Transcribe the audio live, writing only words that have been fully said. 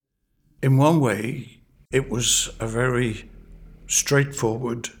In one way, it was a very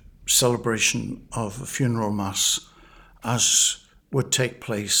straightforward celebration of a funeral mass, as would take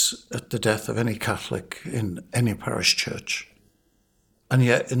place at the death of any Catholic in any parish church. And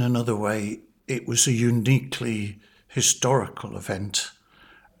yet, in another way, it was a uniquely historical event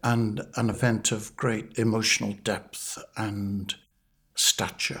and an event of great emotional depth and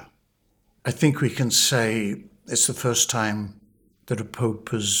stature. I think we can say it's the first time that a pope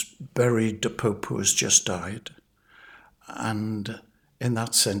has buried a pope who has just died. And in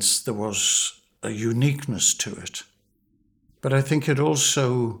that sense, there was a uniqueness to it. But I think it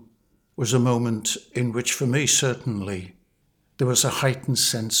also was a moment in which, for me, certainly, there was a heightened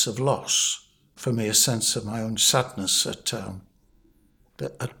sense of loss. For me, a sense of my own sadness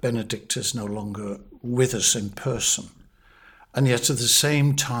that Benedict is no longer with us in person. And yet at the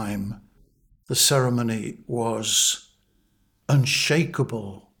same time, the ceremony was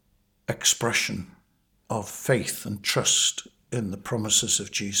unshakable expression of faith and trust in the promises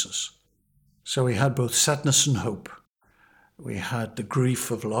of Jesus. So we had both sadness and hope. We had the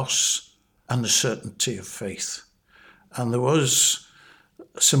grief of loss and the certainty of faith. And there was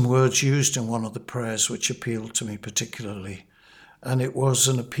some words used in one of the prayers which appealed to me particularly. And it was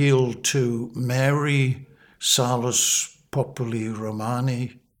an appeal to Mary, Salus Populi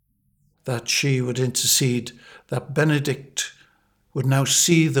Romani, that she would intercede, that Benedict would now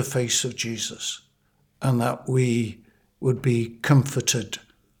see the face of Jesus, and that we would be comforted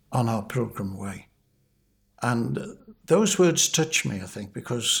on our pilgrim way. And those words touched me, I think,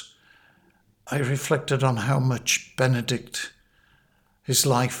 because I reflected on how much Benedict, his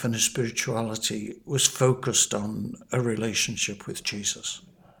life and his spirituality, was focused on a relationship with Jesus.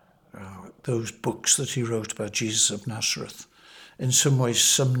 Those books that he wrote about Jesus of Nazareth in some ways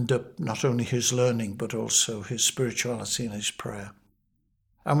summed up not only his learning, but also his spirituality and his prayer.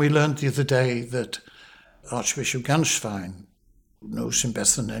 And we learned the other day that Archbishop Ganstein, who knows him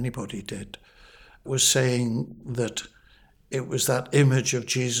better than anybody did, was saying that it was that image of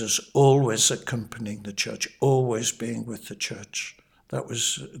Jesus always accompanying the church, always being with the church. That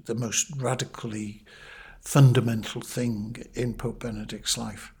was the most radically fundamental thing in Pope Benedict's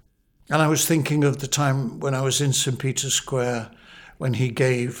life. And I was thinking of the time when I was in St. Peter's Square, when he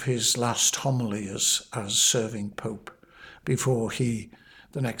gave his last homily as serving Pope, before he,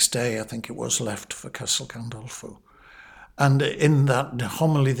 the next day, I think it was, left for Castel Gandolfo. And in that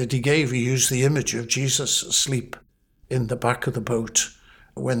homily that he gave, he used the image of Jesus asleep in the back of the boat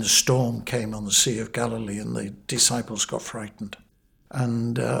when the storm came on the Sea of Galilee and the disciples got frightened.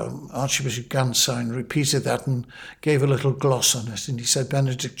 And Archbishop Ganstein repeated that and gave a little gloss on it. And he said,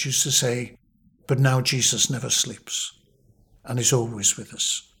 Benedict used to say, but now Jesus never sleeps and is always with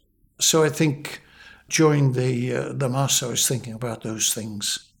us. So I think during the Mass, I was thinking about those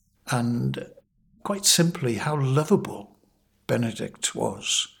things, and quite simply how lovable Benedict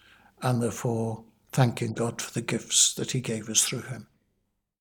was, and therefore thanking God for the gifts that he gave us through him.